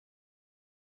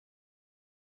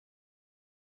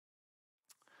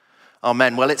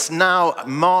Amen. Well, it's now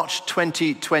March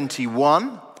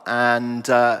 2021, and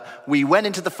we went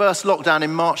into the first lockdown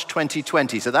in March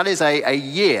 2020. So that is a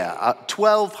year,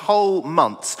 12 whole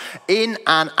months in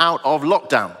and out of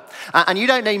lockdown. And you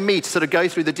don't need me to sort of go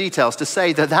through the details to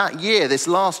say that year, this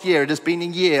last year, it has been a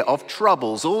year of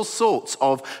troubles, all sorts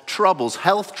of troubles,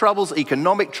 health troubles,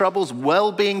 economic troubles,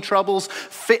 well-being troubles,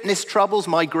 fitness troubles.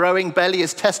 My growing belly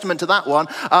is testament to that one.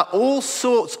 All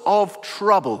sorts of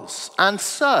troubles. And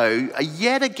so,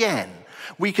 yet again,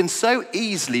 we can so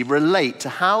easily relate to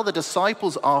how the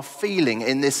disciples are feeling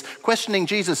in this Questioning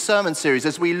Jesus sermon series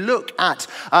as we look at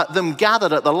them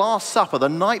gathered at the Last Supper the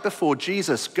night before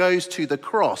Jesus goes to the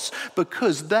cross,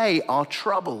 because they are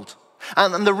troubled.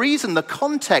 And the reason, the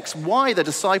context why the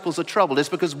disciples are troubled is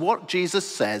because what Jesus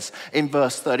says in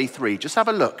verse 33. Just have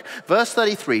a look. Verse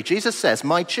 33, Jesus says,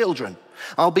 "My children,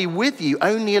 I'll be with you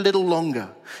only a little longer.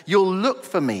 You'll look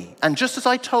for me. And just as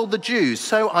I told the Jews,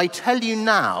 so I tell you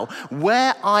now,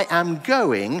 where I am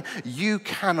going, you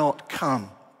cannot come."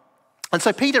 And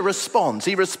so Peter responds.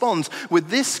 He responds with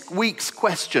this week's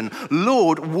question,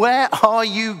 "Lord, where are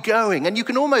you going?" And you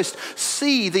can almost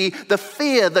see the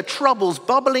fear, the troubles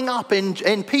bubbling up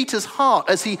in Peter's heart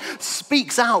as he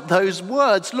speaks out those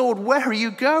words, "Lord, where are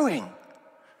you going?"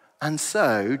 And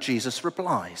so Jesus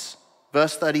replies.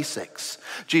 Verse 36,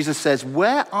 Jesus says,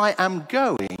 "Where I am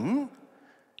going,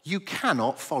 you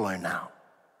cannot follow now,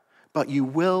 but you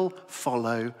will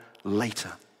follow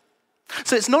later."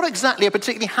 So it's not exactly a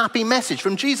particularly happy message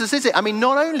from Jesus, is it? I mean,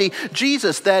 not only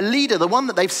Jesus, their leader, the one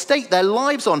that they've staked their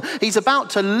lives on, he's about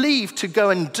to leave to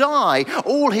go and die,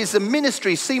 all his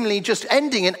ministry seemingly just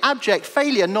ending in abject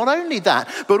failure. Not only that,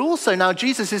 but also now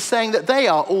Jesus is saying that they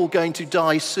are all going to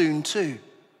die soon too.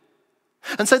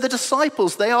 And so the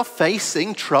disciples, they are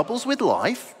facing troubles with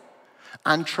life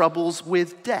and troubles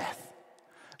with death.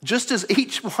 Just as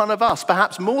each one of us,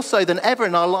 perhaps more so than ever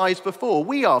in our lives before,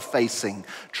 we are facing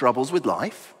troubles with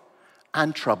life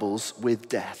and troubles with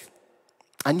death.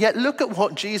 And yet look at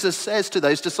what Jesus says to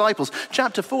those disciples.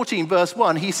 Chapter 14, verse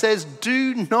 1, he says,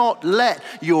 "Do not let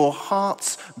your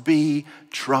hearts be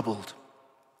troubled."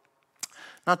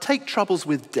 Now take troubles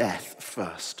with death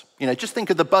first. You know, just think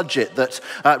of the budget that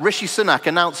Rishi Sunak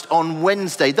announced on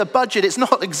Wednesday. The budget, it's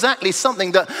not exactly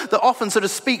something that often sort of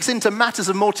speaks into matters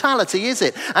of mortality, is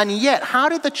it? And yet, how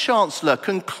did the Chancellor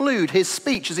conclude his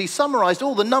speech as he summarized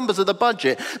all the numbers of the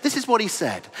budget? This is what he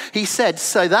said. He said,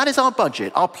 "So that is our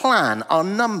budget, our plan, our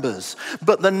numbers.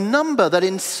 But the number that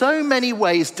in so many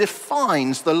ways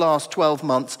defines the last 12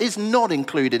 months is not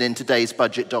included in today's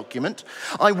budget document.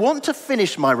 I want to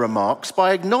finish my remarks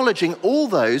by acknowledging all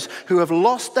those who have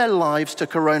lost their lives to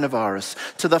coronavirus.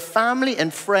 To the family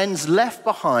and friends left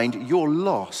behind, your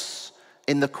loss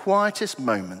in the quietest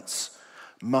moments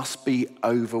must be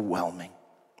overwhelming."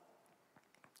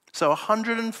 So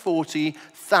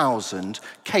 140,000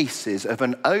 cases of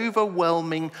an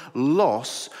overwhelming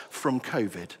loss from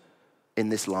COVID in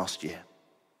this last year.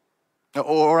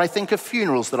 Or I think of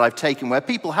funerals that I've taken where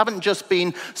people haven't just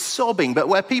been sobbing, but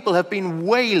where people have been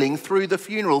wailing through the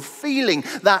funeral, feeling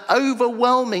that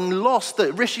overwhelming loss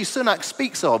that Rishi Sunak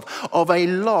speaks of a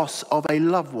loss of a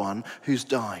loved one who's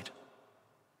died.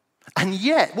 And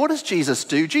yet, what does Jesus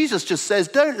do? Jesus just says,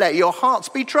 "Don't let your hearts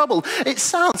be troubled." It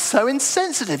sounds so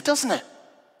insensitive, doesn't it?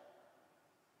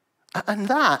 And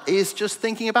that is just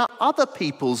thinking about other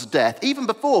people's death, even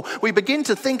before we begin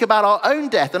to think about our own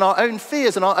death and our own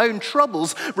fears and our own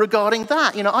troubles regarding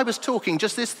that. You know, I was talking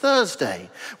just this Thursday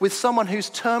with someone who's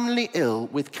terminally ill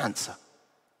with cancer.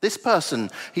 This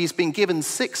person, he's been given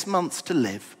 6 months to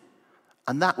live,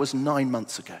 and that was 9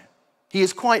 months ago. He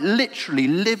is quite literally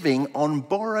living on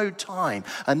borrowed time,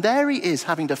 and there he is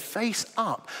having to face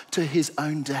up to his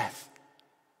own death.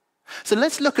 So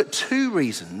let's look at 2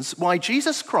 reasons why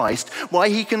Jesus Christ, why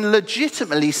he can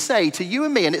legitimately say to you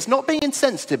and me, and it's not being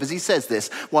insensitive as he says this,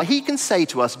 why he can say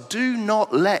to us, "Do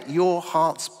not let your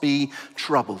hearts be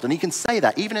troubled." And he can say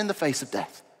that even in the face of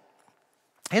death.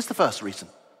 Here's the first reason.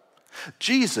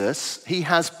 Jesus, he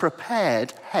has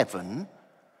prepared heaven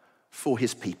for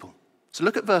his people. So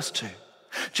look at verse 2.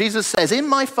 Jesus says, "In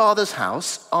my Father's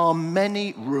house are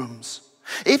many rooms.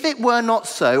 If it were not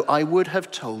so, I would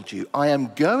have told you. I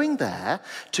am going there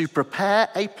to prepare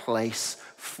a place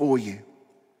for you."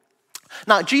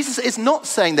 Now, Jesus is not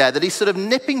saying there that he's sort of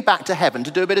nipping back to heaven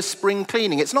to do a bit of spring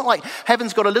cleaning. It's not like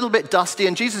heaven's got a little bit dusty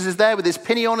and Jesus is there with his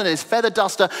pinion and his feather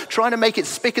duster trying to make it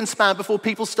spick and span before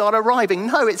people start arriving.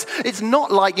 No, it's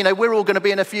not like, you know, we're all going to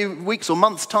be in a few weeks or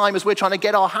months' time as we're trying to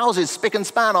get our houses spick and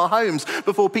span, our homes,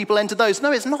 before people enter those.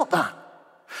 No, it's not that.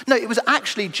 No, it was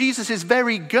actually Jesus'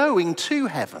 very going to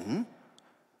heaven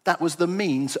that was the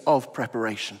means of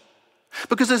preparation.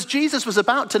 Because as Jesus was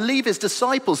about to leave his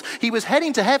disciples, he was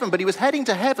heading to heaven, but he was heading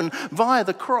to heaven via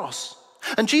the cross.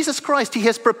 And Jesus Christ, he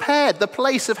has prepared the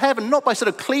place of heaven, not by sort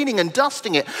of cleaning and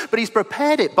dusting it, but he's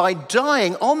prepared it by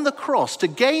dying on the cross to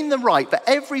gain the right for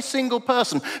every single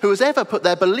person who has ever put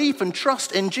their belief and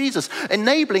trust in Jesus,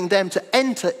 enabling them to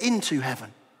enter into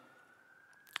heaven.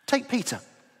 Take Peter.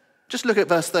 Just look at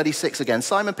verse 36 again.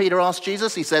 Simon Peter asked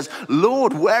Jesus, he says,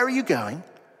 "Lord, where are you going?"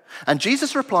 And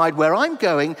Jesus replied, "Where I'm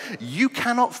going, you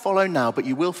cannot follow now, but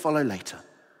you will follow later."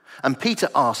 And Peter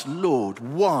asked, "Lord,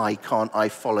 why can't I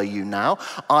follow you now?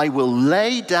 I will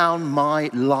lay down my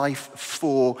life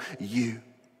for you."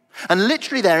 And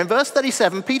literally there in verse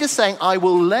 37, Peter's saying, "I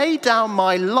will lay down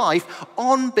my life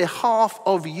on behalf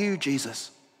of you,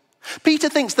 Jesus." Peter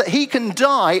thinks that he can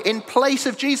die in place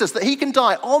of Jesus, that he can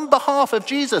die on behalf of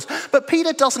Jesus. But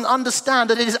Peter doesn't understand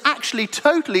that it is actually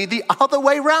totally the other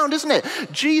way round, isn't it?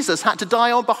 Jesus had to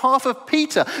die on behalf of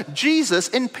Peter. Jesus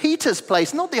in Peter's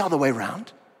place, not the other way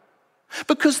round.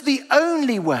 Because the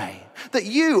only way that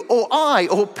you or I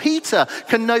or Peter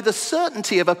can know the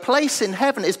certainty of a place in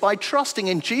heaven is by trusting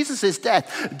in Jesus'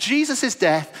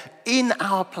 death in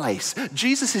our place,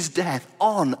 Jesus' death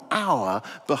on our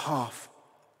behalf.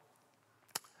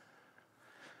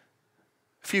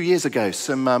 A few years ago,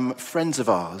 some friends of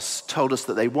ours told us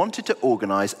that they wanted to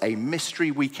organize a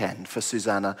mystery weekend for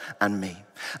Susanna and me.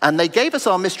 And they gave us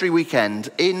our mystery weekend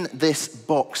in this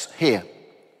box here.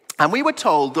 And we were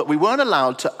told that we weren't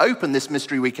allowed to open this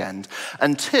mystery weekend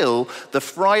until the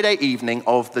Friday evening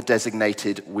of the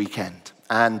designated weekend.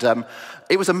 And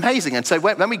it was amazing. And so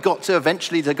when we got to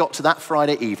that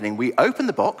Friday evening, we opened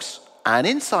the box, and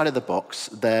inside of the box,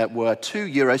 there were 2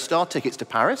 Eurostar tickets to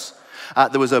Paris.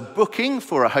 There was a booking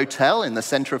for a hotel in the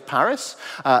center of Paris.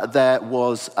 There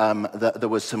was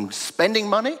some spending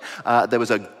money. There was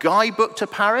a guidebook to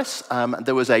Paris.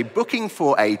 There was a booking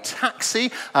for a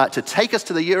taxi to take us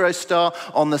to the Eurostar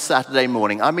on the Saturday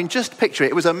morning. I mean, just picture it.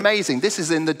 It was amazing. This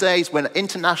is in the days when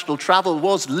international travel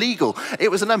was legal. It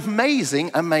was an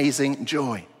amazing, amazing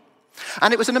joy.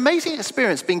 And it was an amazing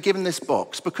experience being given this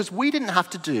box because we didn't have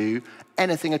to do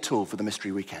anything at all for the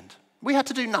mystery weekend. We had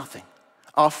to do nothing.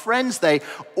 Our friends, they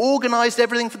organized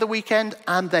everything for the weekend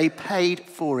and they paid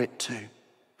for it too.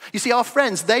 You see, our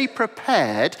friends, they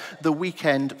prepared the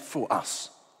weekend for us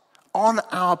on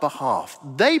our behalf.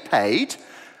 They paid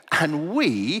and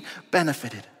we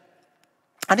benefited.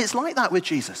 And it's like that with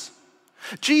Jesus.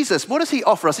 Jesus, what does he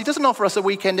offer us? He doesn't offer us a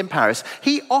weekend in Paris.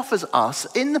 He offers us,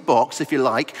 in the box, if you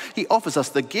like, he offers us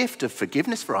the gift of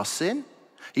forgiveness for our sin.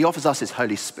 He offers us his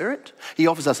Holy Spirit. He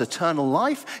offers us eternal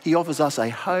life. He offers us a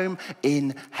home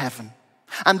in heaven.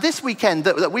 And this weekend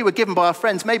that we were given by our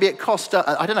friends, maybe it cost,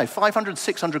 500,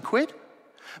 600 quid.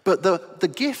 But the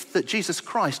gift that Jesus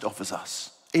Christ offers us,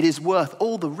 it is worth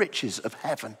all the riches of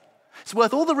heaven. It's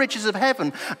worth all the riches of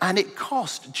heaven, and it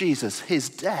cost Jesus his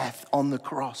death on the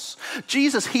cross.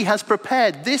 Jesus, he has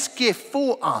prepared this gift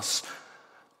for us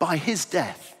by his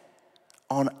death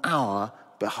on our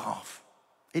behalf.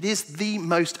 It is the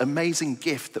most amazing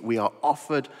gift that we are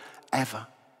offered ever.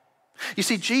 You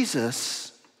see,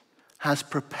 Jesus has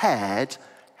prepared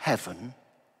heaven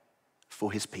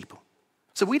for his people.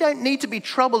 So we don't need to be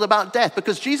troubled about death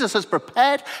because Jesus has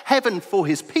prepared heaven for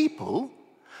his people,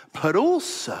 but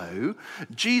also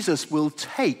Jesus will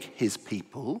take his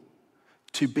people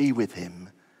to be with him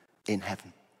in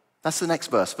heaven. That's the next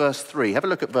verse, verse 3. Have a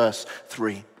look at verse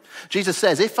 3. Jesus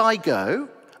says, "If I go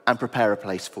and prepare a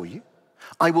place for you,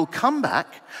 I will come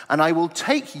back and I will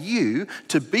take you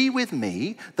to be with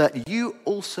me that you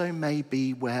also may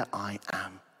be where I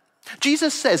am."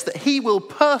 Jesus says that he will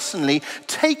personally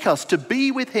take us to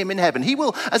be with him in heaven. He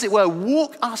will, as it were,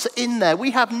 walk us in there.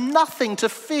 We have nothing to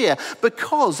fear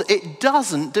because it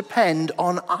doesn't depend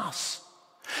on us.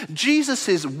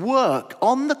 Jesus' work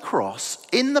on the cross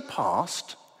in the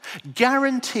past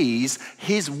guarantees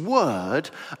his word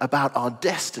about our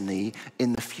destiny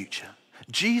in the future.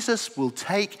 Jesus will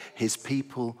take his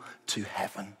people to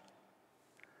heaven.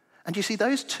 And you see,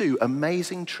 those two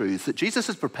amazing truths, that Jesus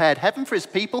has prepared heaven for his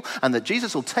people and that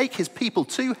Jesus will take his people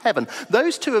to heaven,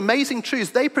 those two amazing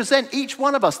truths, they present each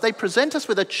one of us, they present us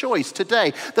with a choice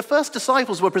today. The first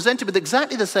disciples were presented with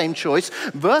exactly the same choice.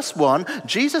 Verse 1,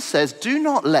 Jesus says, "Do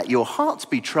not let your hearts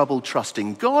be troubled, trust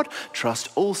in God, trust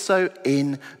also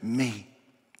in me."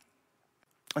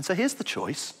 And so here's the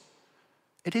choice.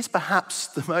 It is perhaps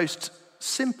the most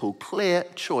simple, clear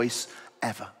choice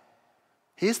ever.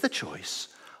 Here's the choice.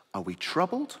 Are we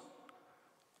troubled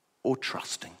or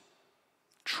trusting?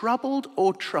 Troubled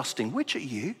or trusting? Which are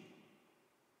you?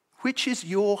 Which is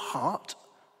your heart?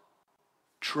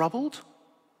 Troubled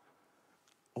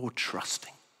or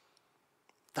trusting?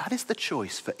 That is the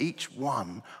choice for each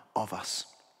one of us.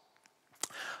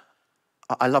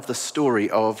 I love the story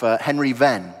of Henry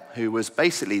Venn, who was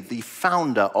basically the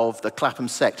founder of the Clapham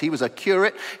sect. He was a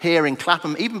curate here in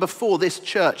Clapham even before this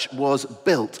church was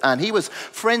built. And he was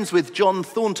friends with John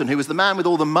Thornton, who was the man with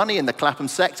all the money in the Clapham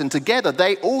sect. And together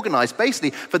they organized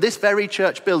basically for this very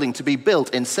church building to be built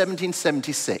in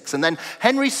 1776. And then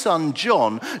Henry's son,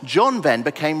 John Venn,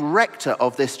 became rector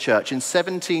of this church in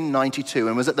 1792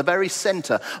 and was at the very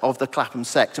center of the Clapham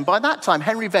sect. And by that time,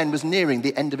 Henry Venn was nearing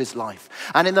the end of his life.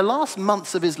 And in the last months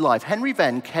of his life, Henry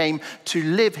Venn came to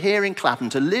live here in Clapham,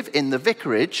 to live in the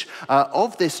vicarage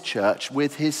of this church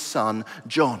with his son,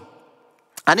 John.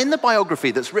 And in the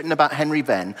biography that's written about Henry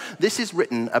Venn, this is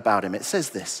written about him. It says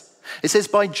this. It says,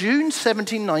 by June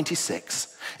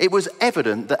 1796, it was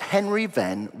evident that Henry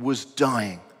Venn was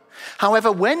dying.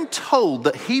 However, when told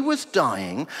that he was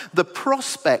dying, the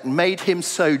prospect made him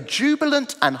so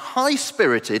jubilant and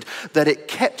high-spirited that it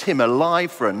kept him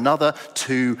alive for another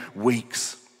 2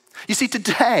 weeks. You see,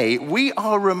 today we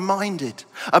are reminded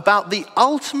about the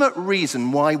ultimate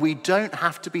reason why we don't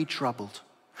have to be troubled.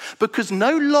 Because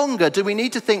no longer do we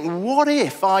need to think, what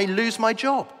if I lose my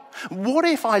job? What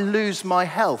if I lose my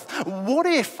health? What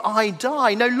if I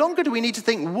die? No longer do we need to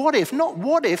think, what if? Not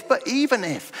what if, but even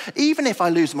if I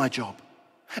lose my job,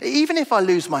 even if I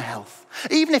lose my health,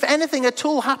 even if anything at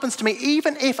all happens to me,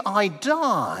 even if I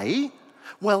die,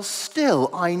 well, still,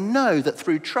 I know that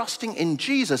through trusting in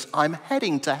Jesus, I'm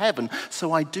heading to heaven,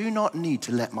 so I do not need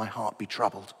to let my heart be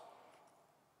troubled.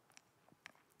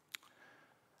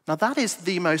 Now, that is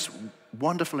the most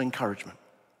wonderful encouragement.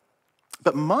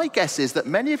 But my guess is that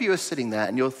many of you are sitting there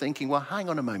and you're thinking, well, hang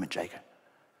on a moment, Jacob.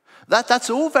 That's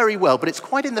all very well, but it's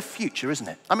quite in the future, isn't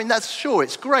it? I mean, that's sure,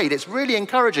 it's great, it's really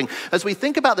encouraging. As we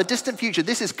think about the distant future,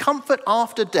 this is comfort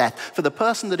after death for the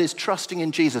person that is trusting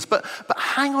in Jesus. But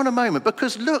hang on a moment,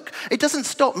 because look, it doesn't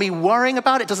stop me worrying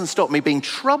about it, doesn't stop me being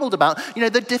troubled about,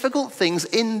 the difficult things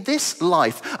in this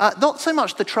life. Not so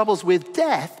much the troubles with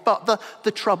death, but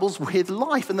the troubles with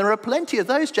life. And there are plenty of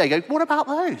those, Jacob. What about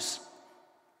those?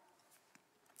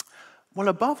 Well,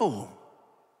 above all,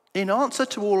 in answer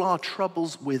to all our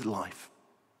troubles with life,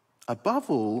 above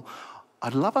all,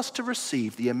 I'd love us to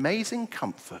receive the amazing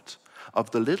comfort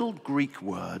of the little Greek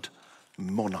word,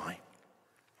 monai.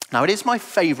 Now, it is my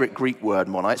favorite Greek word,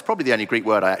 monai. It's probably the only Greek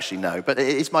word I actually know, but it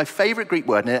is my favorite Greek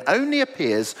word, and it only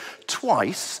appears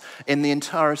twice in the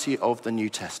entirety of the New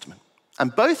Testament.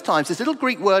 And both times, this little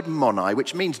Greek word monai,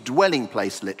 which means dwelling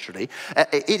place literally,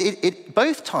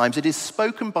 both times it is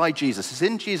spoken by Jesus. It's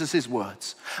in Jesus'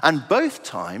 words. And both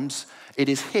times it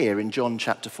is here in John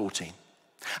chapter 14.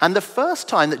 And the first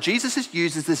time that Jesus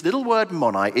uses this little word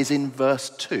monai is in verse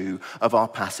 2 of our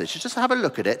passage. Just have a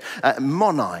look at it.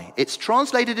 Monai, it's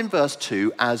translated in verse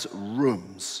 2 as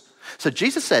rooms. So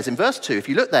Jesus says in verse 2, if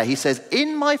you look there, he says,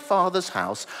 in my Father's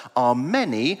house are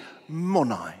many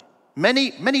monai.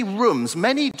 Many rooms,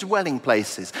 many dwelling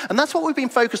places. And that's what we've been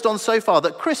focused on so far,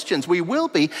 that Christians, we will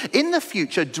be in the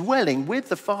future dwelling with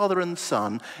the Father and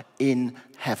Son in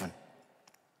heaven.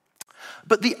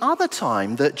 But the other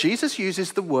time that Jesus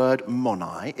uses the word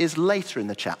monai is later in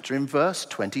the chapter, in verse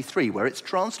 23, where it's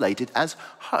translated as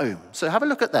home. So have a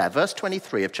look at that, verse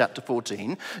 23 of chapter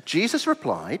 14. Jesus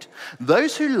replied,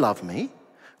 those who love me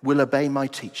will obey my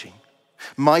teaching.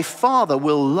 My Father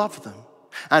will love them,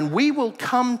 and we will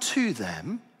come to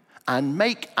them and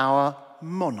make our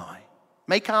monai,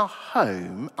 make our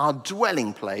home, our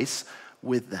dwelling place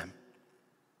with them.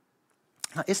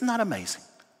 Now, isn't that amazing?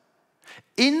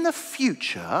 In the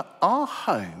future, our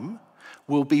home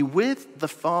will be with the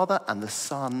Father and the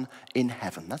Son in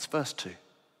heaven. That's verse 2.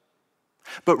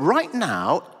 But right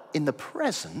now, in the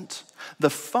present, the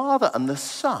Father and the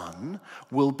Son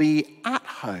will be at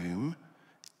home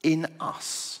in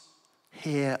us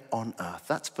here on earth.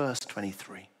 That's verse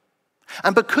 23.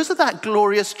 And because of that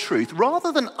glorious truth,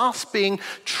 rather than us being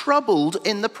troubled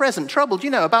in the present, troubled,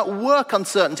 about work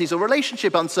uncertainties or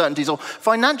relationship uncertainties or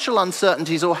financial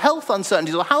uncertainties or health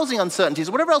uncertainties or housing uncertainties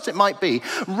or whatever else it might be,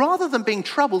 rather than being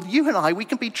troubled, you and I, we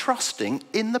can be trusting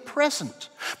in the present.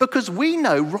 Because we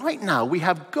know right now we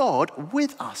have God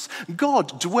with us,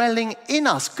 God dwelling in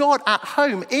us, God at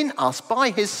home in us by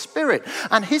his Spirit.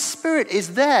 And his Spirit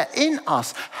is there in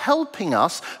us, helping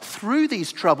us through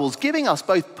these troubles, giving us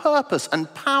both purpose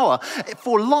and power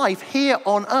for life here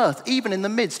on earth, even in the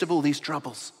midst of all these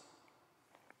troubles.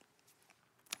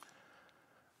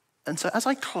 And so as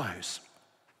I close,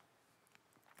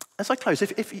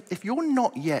 if you're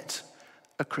not yet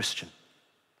a Christian,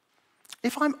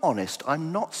 if I'm honest,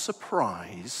 I'm not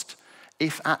surprised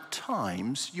if at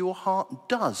times your heart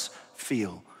does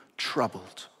feel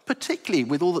troubled, particularly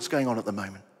with all that's going on at the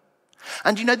moment.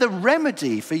 And you know, the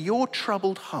remedy for your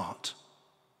troubled heart,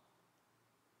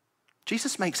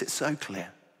 Jesus makes it so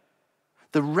clear.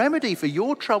 The remedy for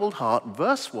your troubled heart,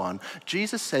 verse 1,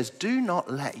 Jesus says, do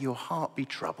not let your heart be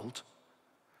troubled.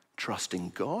 Trust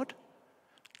in God,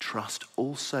 trust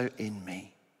also in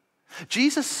me.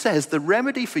 Jesus says the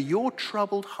remedy for your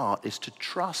troubled heart is to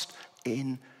trust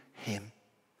in him.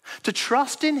 To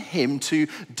trust in him to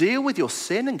deal with your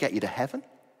sin and get you to heaven.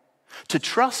 To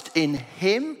trust in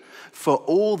him for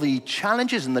all the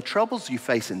challenges and the troubles you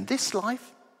face in this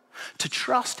life. To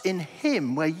trust in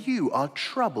him where you are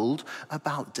troubled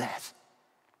about death.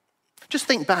 Just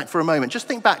think back for a moment. Just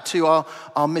think back to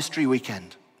our mystery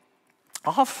weekend.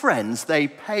 Our friends, they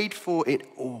paid for it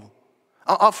all.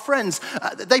 Our friends,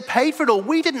 they paid for it all.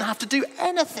 We didn't have to do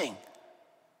anything.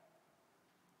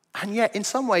 And yet, in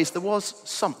some ways, there was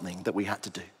something that we had to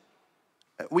do.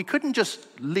 We couldn't just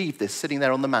leave this sitting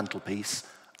there on the mantelpiece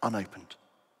unopened.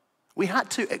 We had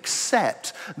to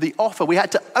accept the offer. We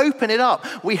had to open it up.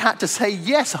 We had to say,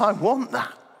 yes, I want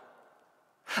that.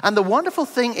 And the wonderful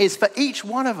thing is, for each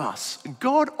one of us,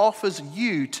 God offers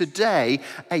you today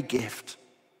a gift.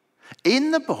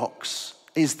 In the box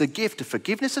is the gift of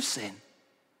forgiveness of sin,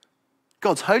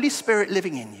 God's Holy Spirit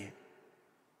living in you,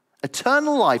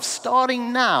 eternal life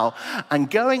starting now and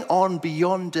going on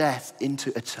beyond death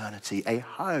into eternity, a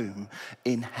home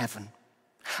in heaven.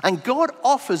 And God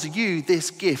offers you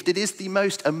this gift. It is the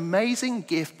most amazing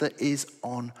gift that is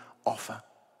on offer.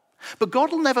 But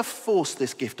God will never force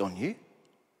this gift on you.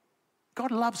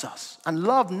 God loves us, and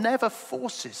love never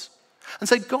forces. And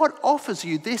so God offers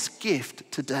you this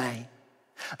gift today,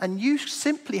 and you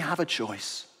simply have a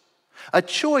choice. A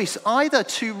choice either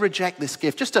to reject this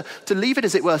gift, just to leave it,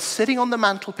 as it were, sitting on the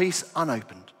mantelpiece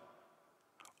unopened,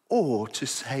 or to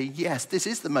say, yes, this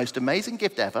is the most amazing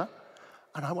gift ever,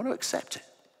 and I want to accept it.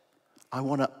 I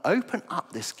want to open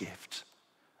up this gift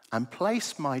and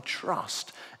place my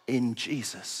trust in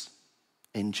Jesus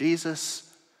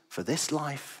for this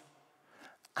life,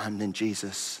 and in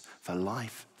Jesus for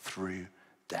life through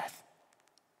death.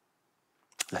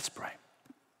 Let's pray.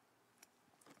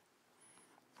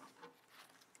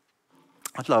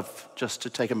 I'd love just to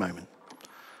take a moment,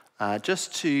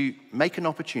 just to make an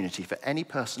opportunity for any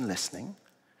person listening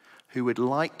who would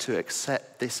like to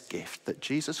accept this gift that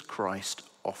Jesus Christ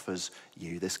offers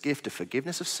you, this gift of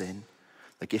forgiveness of sin,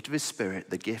 the gift of his Spirit,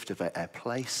 the gift of a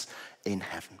place in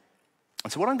heaven.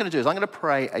 And so what I'm going to do is I'm going to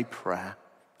pray a prayer.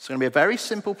 It's going to be a very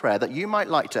simple prayer that you might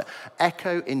like to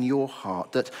echo in your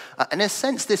heart. That, in a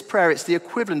sense, this prayer, it's the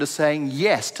equivalent of saying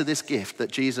yes to this gift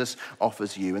that Jesus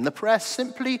offers you. And the prayer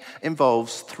simply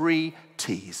involves 3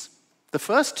 T's. The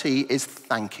first T is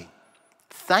thanking.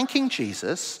 Thanking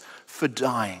Jesus for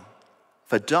dying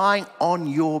on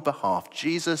your behalf.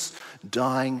 Jesus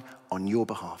dying on your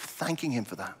behalf. Thanking him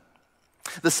for that.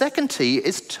 The second T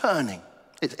is turning.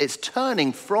 It's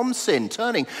turning from sin,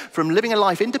 turning from living a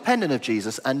life independent of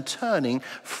Jesus, and turning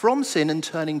from sin and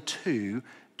turning to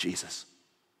Jesus.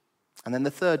 And then the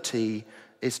third T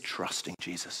is trusting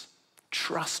Jesus,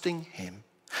 trusting him.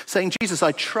 Saying, Jesus,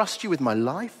 I trust you with my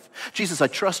life. Jesus, I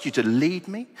trust you to lead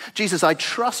me. Jesus, I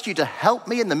trust you to help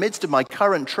me in the midst of my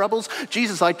current troubles.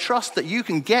 Jesus, I trust that you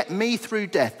can get me through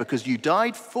death because you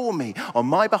died for me on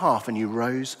my behalf and you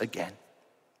rose again.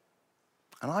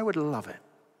 And I would love it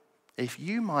if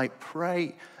you might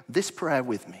pray this prayer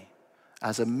with me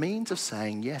as a means of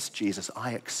saying, yes, Jesus,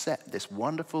 I accept this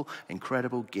wonderful,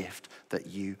 incredible gift that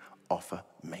you offer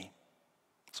me.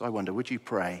 So I wonder, would you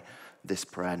pray this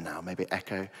prayer now? Maybe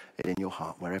echo it in your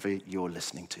heart wherever you're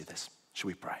listening to this. Shall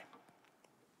we pray?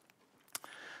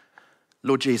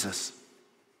 Lord Jesus,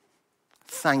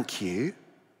 thank you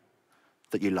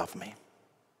that you love me.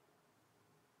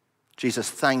 Jesus,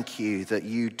 thank you that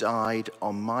you died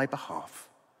on my behalf,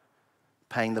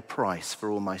 paying the price for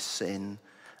all my sin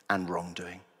and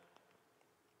wrongdoing.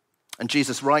 And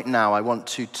Jesus, right now I want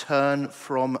to turn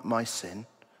from my sin,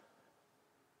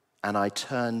 and I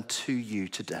turn to you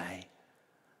today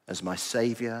as my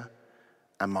Savior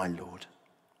and my Lord.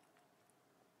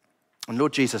 And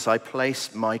Lord Jesus, I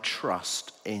place my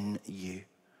trust in you.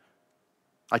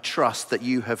 I trust that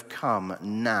you have come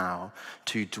now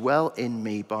to dwell in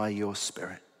me by your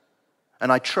Spirit. And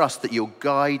I trust that you'll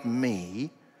guide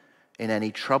me in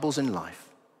any troubles in life.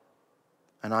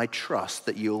 And I trust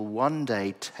that you'll one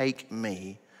day take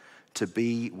me to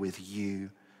be with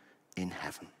you in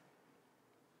heaven.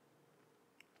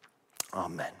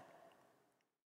 Amen.